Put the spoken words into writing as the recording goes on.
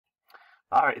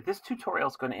All right, this tutorial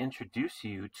is going to introduce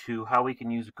you to how we can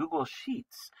use Google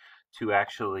Sheets to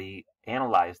actually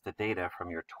analyze the data from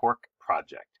your Torque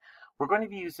project. We're going to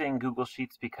be using Google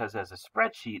Sheets because as a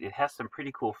spreadsheet, it has some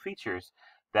pretty cool features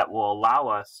that will allow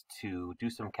us to do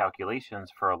some calculations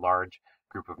for a large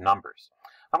group of numbers.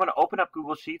 I'm going to open up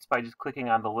Google Sheets by just clicking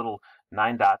on the little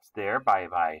 9 dots there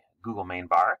by Google main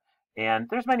bar. And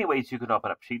there's many ways you can open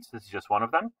up Sheets. This is just one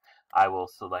of them. I will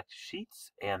select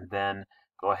Sheets and then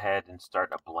go ahead and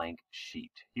start a blank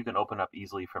sheet. You can open up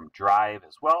easily from Drive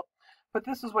as well, but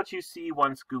this is what you see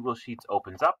once Google Sheets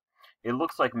opens up. It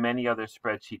looks like many other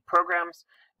spreadsheet programs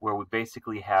where we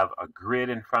basically have a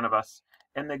grid in front of us,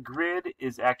 and the grid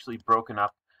is actually broken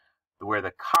up where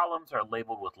the columns are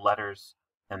labeled with letters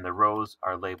and the rows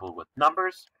are labeled with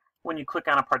numbers. When you click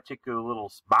on a particular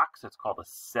little box, it's called a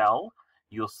cell,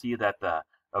 you'll see that the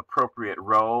appropriate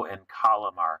row and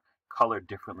column are colored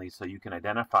differently so you can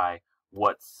identify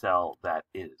what cell that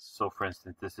is. So for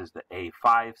instance, this is the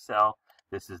A5 cell,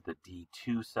 this is the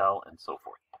D2 cell, and so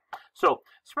forth. So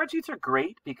spreadsheets are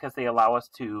great because they allow us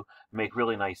to make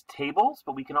really nice tables,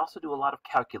 but we can also do a lot of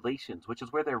calculations, which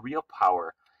is where their real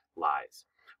power lies.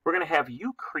 We're going to have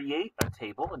you create a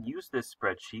table and use this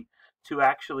spreadsheet to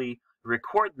actually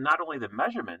record not only the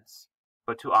measurements,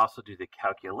 but to also do the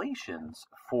calculations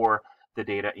for the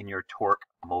data in your Torque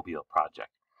mobile project.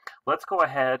 Let's go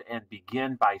ahead and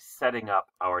begin by setting up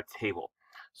our table.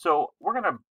 So we're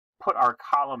going to put our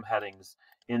column headings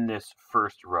in this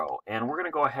first row, and we're going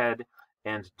to go ahead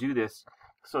and do this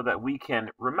so that we can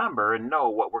remember and know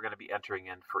what we're going to be entering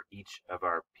in for each of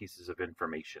our pieces of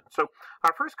information. So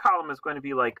our first column is going to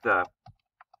be like the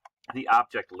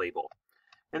object label,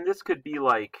 and this could be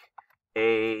like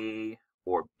A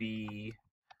or B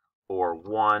or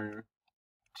 1,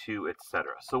 2,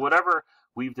 etc. So whatever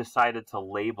we've decided to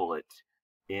label it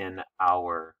in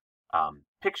our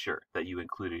picture that you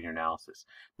include in your analysis.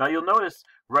 Now you'll notice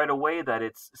right away that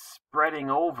it's spreading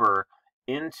over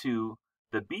into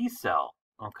the B cell.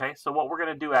 Okay, so what we're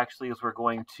going to do actually is we're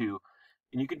going to,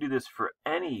 and you can do this for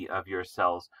any of your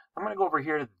cells, I'm going to go over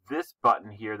here to this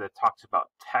button here that talks about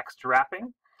text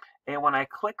wrapping. And when I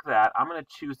click that, I'm going to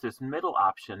choose this middle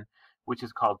option, which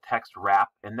is called text wrap,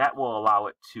 and that will allow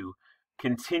it to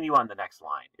continue on the next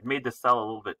line. It made the cell a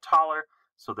little bit taller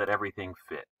so that everything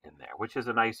fit in there, which is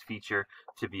a nice feature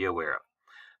to be aware of.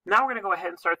 Now we're going to go ahead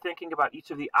and start thinking about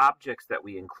each of the objects that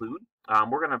we include.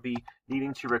 We're going to be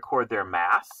needing to record their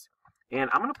mass, and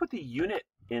I'm going to put the unit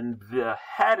in the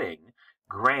heading,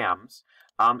 grams.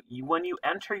 When you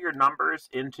enter your numbers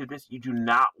into this, you do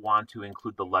not want to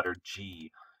include the letter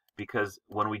G, because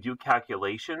when we do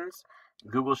calculations,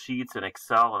 Google Sheets and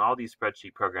Excel and all these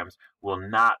spreadsheet programs will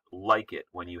not like it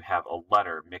when you have a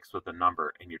letter mixed with a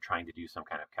number and you're trying to do some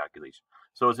kind of calculation.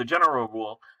 So as a general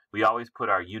rule, we always put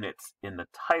our units in the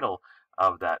title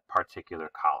of that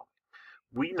particular column.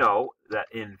 We know that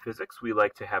in physics, we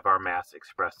like to have our mass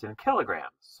expressed in kilograms.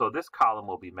 So this column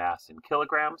will be mass in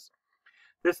kilograms.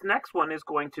 This next one is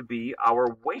going to be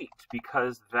our weight,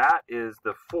 because that is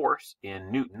the force in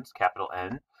newtons, capital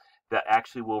N, that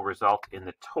actually will result in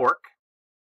the torque.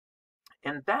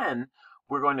 And then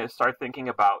we're going to start thinking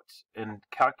about, in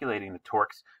calculating the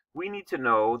torques, we need to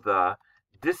know the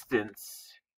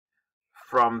distance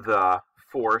from the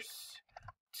force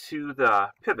to the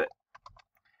pivot.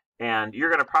 And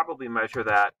you're going to probably measure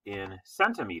that in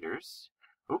centimeters.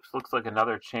 Oops, looks like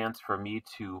another chance for me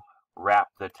to wrap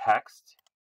the text.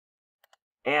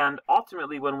 And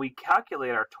ultimately, when we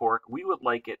calculate our torque, we would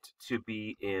like it to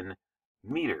be in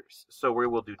meters. So we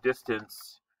will do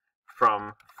distance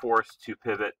from force to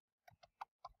pivot,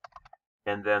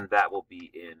 and then that will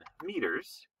be in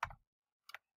meters.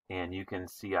 And you can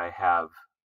see I have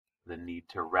the need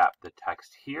to wrap the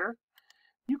text here.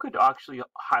 You could actually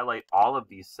highlight all of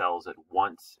these cells at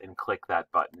once and click that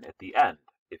button at the end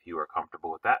if you are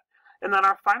comfortable with that. And then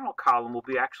our final column will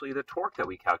be actually the torque that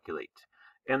we calculate.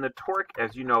 And the torque,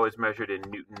 as you know, is measured in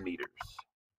Newton meters.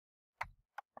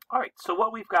 All right, so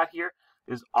what we've got here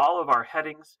is all of our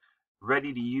headings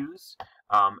ready to use.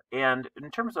 And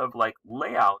in terms of like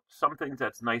layout, some things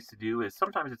that's nice to do is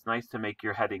sometimes it's nice to make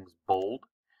your headings bold.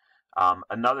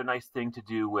 Another nice thing to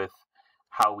do with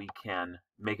how we can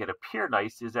make it appear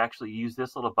nice is actually use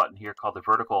this little button here called the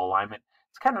vertical alignment.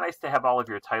 It's kind of nice to have all of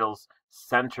your titles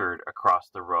centered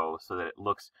across the row so that it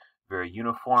looks very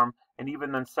uniform, and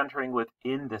even then centering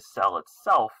within the cell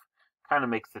itself kind of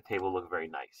makes the table look very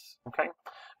nice. Okay?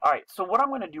 All right, so what I'm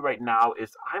going to do right now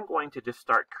is I'm going to just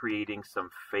start creating some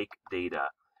fake data,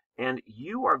 and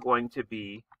you are going to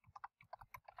be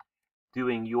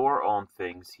doing your own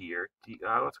things here.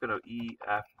 Let's go to E,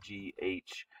 F, G,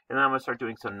 H, and then I'm going to start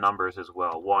doing some numbers as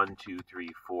well. 1, 2, 3,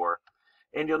 4.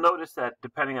 And you'll notice that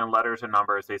depending on letters and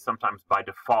numbers, they sometimes by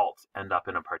default end up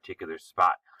in a particular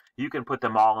spot. You can put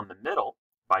them all in the middle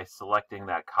by selecting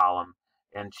that column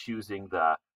and choosing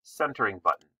the centering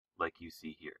button like you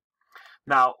see here.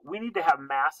 Now, we need to have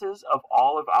masses of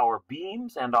all of our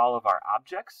beams and all of our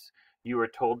objects. You were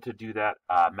told to do that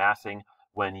massing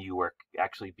when you were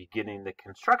actually beginning the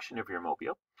construction of your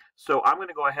mobile. So I'm going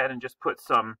to go ahead and just put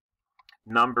some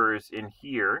numbers in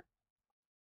here.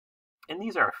 And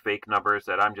these are fake numbers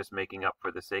that I'm just making up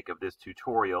for the sake of this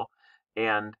tutorial.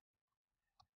 And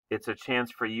it's a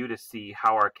chance for you to see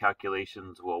how our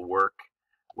calculations will work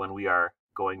when we are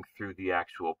going through the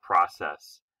actual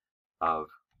process of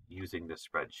using this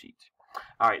spreadsheet.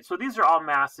 All right, so these are all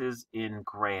masses in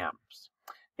grams.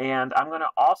 And I'm going to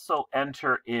also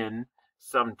enter in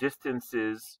some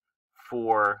distances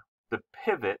for the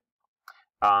pivot.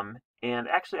 And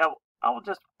actually, I'll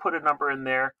just put a number in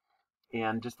there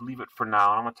and just leave it for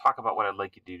now. And I'm going to talk about what I'd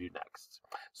like you to do next.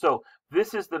 So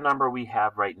this is the number we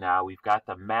have right now. We've got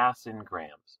the mass in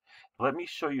grams. Let me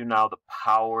show you now the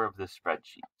power of the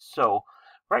spreadsheet. So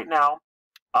right now,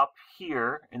 up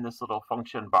here in this little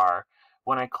function bar,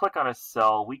 when I click on a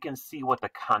cell, we can see what the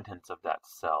contents of that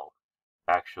cell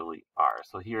actually are.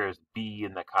 So here is B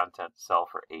in the content cell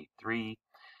for A3.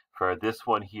 For this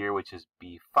one here, which is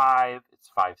B5, it's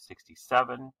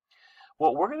 567.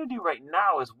 What we're going to do right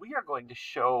now is we are going to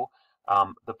show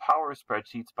the power of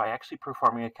spreadsheets by actually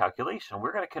performing a calculation.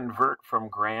 We're going to convert from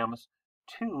grams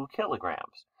to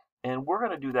kilograms. And we're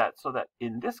going to do that so that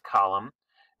in this column,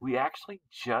 we actually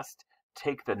just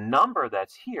take the number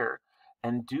that's here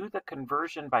and do the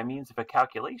conversion by means of a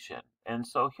calculation. And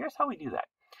so here's how we do that.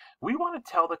 We want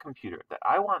to tell the computer that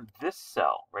I want this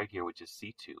cell right here, which is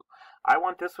C2. I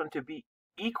want this one to be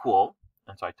equal,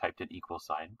 and so I typed an equal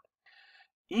sign,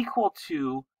 equal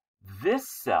to this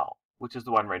cell, which is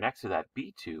the one right next to that,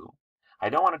 B2. I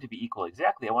don't want it to be equal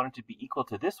exactly. I want it to be equal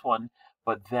to this one,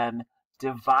 but then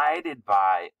divided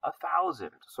by 1,000.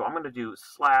 So I'm going to do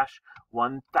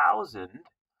 /1000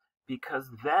 because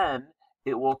then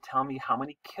it will tell me how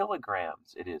many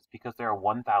kilograms it is because there are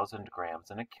 1,000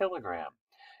 grams in a kilogram.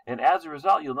 And as a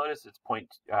result, you'll notice it's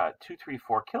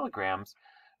 0.234 kilograms,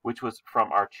 which was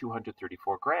from our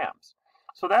 234 grams.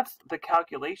 So that's the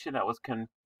calculation that was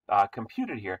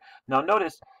computed here. Now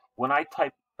notice when I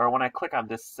click on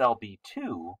this cell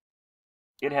B2,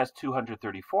 it has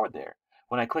 234 there.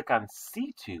 When I click on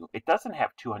C2, it doesn't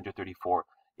have 234.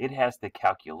 It has the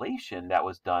calculation that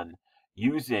was done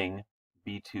using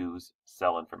B2's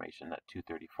cell information, that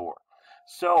 234.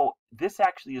 So this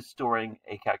actually is storing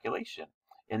a calculation.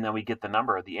 And then we get the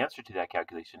number or the answer to that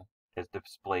calculation is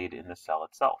displayed in the cell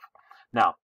itself.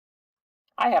 Now,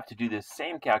 I have to do this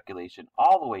same calculation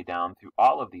all the way down through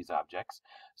all of these objects.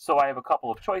 So I have a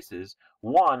couple of choices.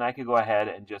 One, I could go ahead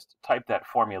and just type that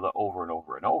formula over and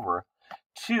over and over.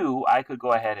 Two, I could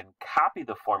go ahead and copy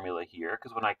the formula here,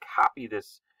 because when I copy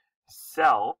this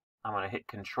cell, I'm going to hit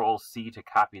Control-C to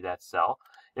copy that cell.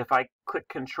 If I click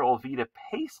Control-V to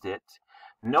paste it,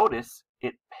 notice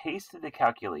it pasted the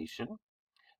calculation,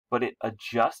 but it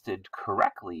adjusted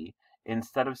correctly.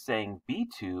 Instead of saying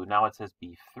B2, now it says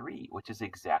B3, which is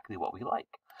exactly what we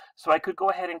like. So I could go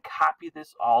ahead and copy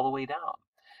this all the way down.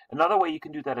 Another way you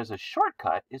can do that as a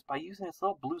shortcut is by using this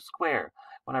little blue square.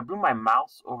 When I bring my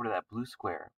mouse over to that blue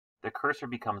square, the cursor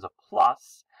becomes a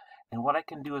plus, and what I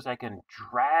can do is I can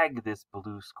drag this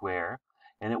blue square,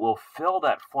 and it will fill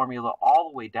that formula all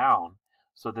the way down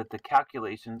so that the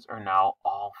calculations are now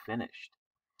all finished.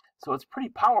 So it's pretty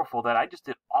powerful that I just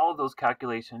did all of those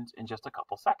calculations in just a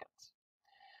couple seconds.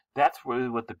 That's really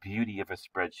what the beauty of a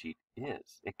spreadsheet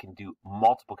is. It can do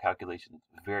multiple calculations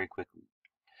very quickly.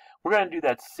 We're going to do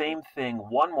that same thing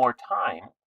one more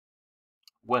time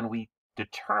when we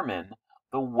determine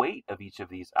the weight of each of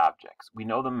these objects. We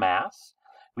know the mass.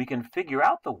 We can figure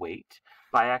out the weight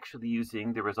by actually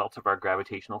using the results of our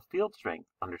gravitational field strength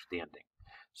understanding.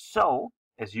 So,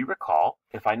 as you recall,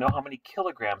 if I know how many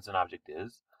kilograms an object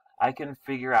is, I can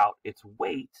figure out its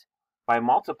weight by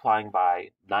multiplying by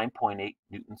 9.8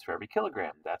 newtons for every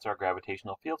kilogram. That's our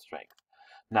gravitational field strength.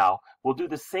 Now, we'll do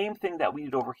the same thing that we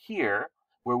did over here,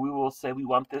 where we will say we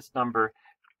want this number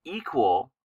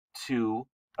equal to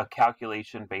a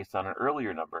calculation based on an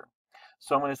earlier number.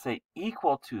 So I'm going to say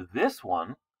equal to this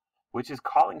one, which is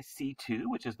calling C2,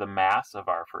 which is the mass of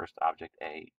our first object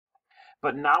A.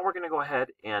 But now we're going to go ahead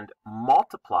and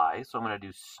multiply. So I'm going to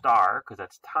do star, because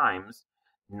that's times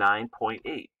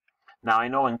 9.8. Now I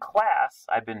know in class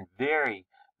I've been very,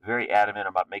 very adamant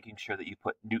about making sure that you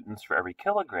put newtons for every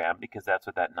kilogram, because that's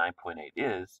what that 9.8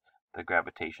 is, the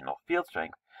gravitational field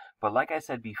strength. But like I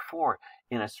said before,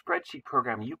 in a spreadsheet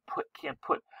program, you can't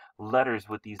put letters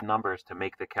with these numbers to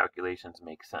make the calculations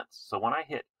make sense. So when I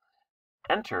hit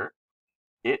enter,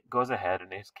 it goes ahead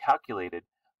and has calculated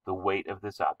the weight of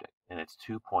this object, and it's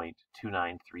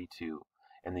 2.2932,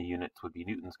 and the units would be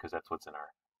newtons because that's what's in our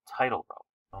title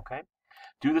row. Okay?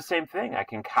 Do the same thing. I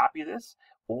can copy this,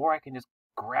 or I can just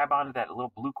grab onto that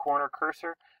little blue corner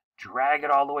cursor, drag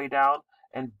it all the way down,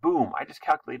 and boom, I just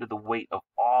calculated the weight of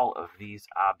all of these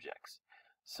objects.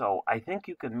 So I think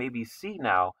you can maybe see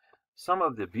now some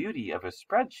of the beauty of a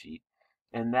spreadsheet,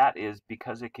 and that is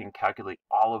because it can calculate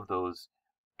all of those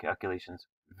calculations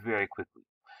very quickly.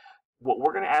 What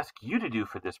we're going to ask you to do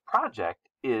for this project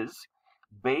is,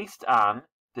 based on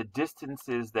the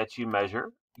distances that you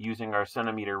measure using our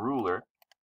centimeter ruler,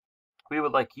 we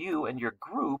would like you and your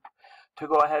group to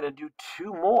go ahead and do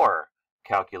 2 more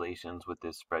calculations with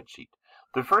this spreadsheet.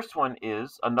 The first one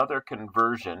is another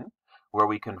conversion where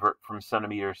we convert from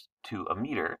centimeters to a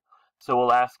meter. So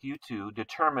we'll ask you to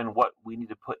determine what we need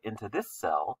to put into this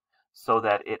cell so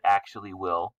that it actually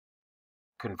will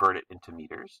convert it into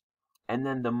meters. And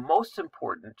then the most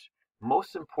important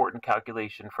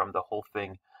calculation from the whole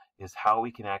thing is how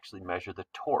we can actually measure the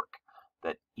torque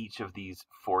that each of these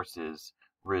forces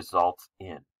results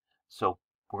in. So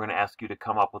we're going to ask you to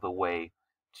come up with a way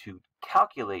to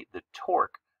calculate the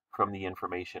torque from the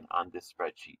information on this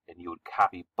spreadsheet, and you would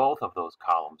copy both of those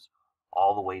columns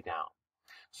all the way down.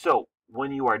 So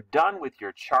when you are done with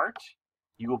your chart,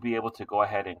 you will be able to go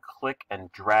ahead and click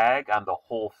and drag on the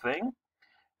whole thing,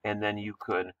 and then you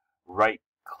could right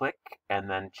click and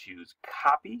then choose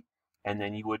copy, and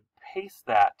then you would paste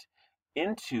that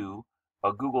into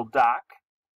a Google Doc,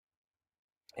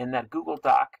 and that Google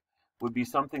Doc would be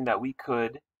something that we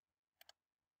could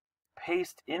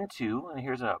paste into, and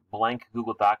here's a blank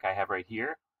Google Doc I have right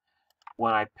here.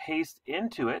 When I paste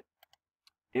into it,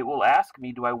 it will ask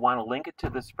me, do I want to link it to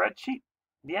the spreadsheet?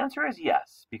 The answer is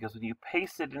yes, because when you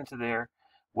paste it into there,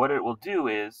 what it will do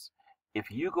is,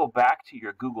 if you go back to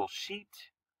your Google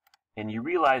Sheet and you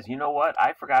realize, you know what,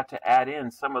 I forgot to add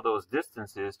in some of those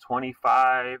distances,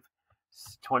 25,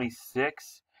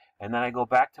 26, and then I go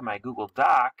back to my Google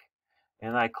Doc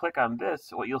and I click on this,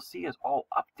 what you'll see is, oh,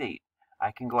 update.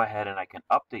 I can go ahead and I can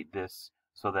update this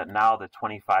so that now the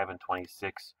 25 and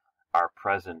 26 are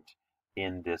present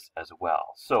in this as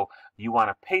well. So you want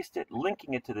to paste it,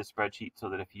 linking it to the spreadsheet so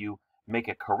that if you make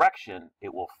a correction,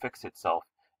 it will fix itself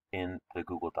in the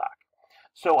Google Doc.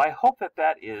 So I hope that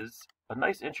that is a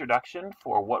nice introduction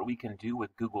for what we can do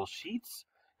with Google Sheets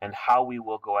and how we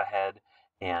will go ahead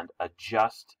and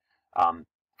adjust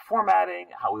formatting,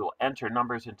 how we will enter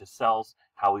numbers into cells,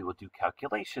 how we will do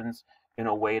calculations in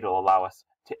a way to allow us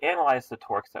to analyze the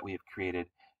torques that we have created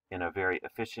in a very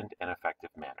efficient and effective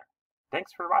manner.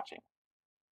 Thanks for watching.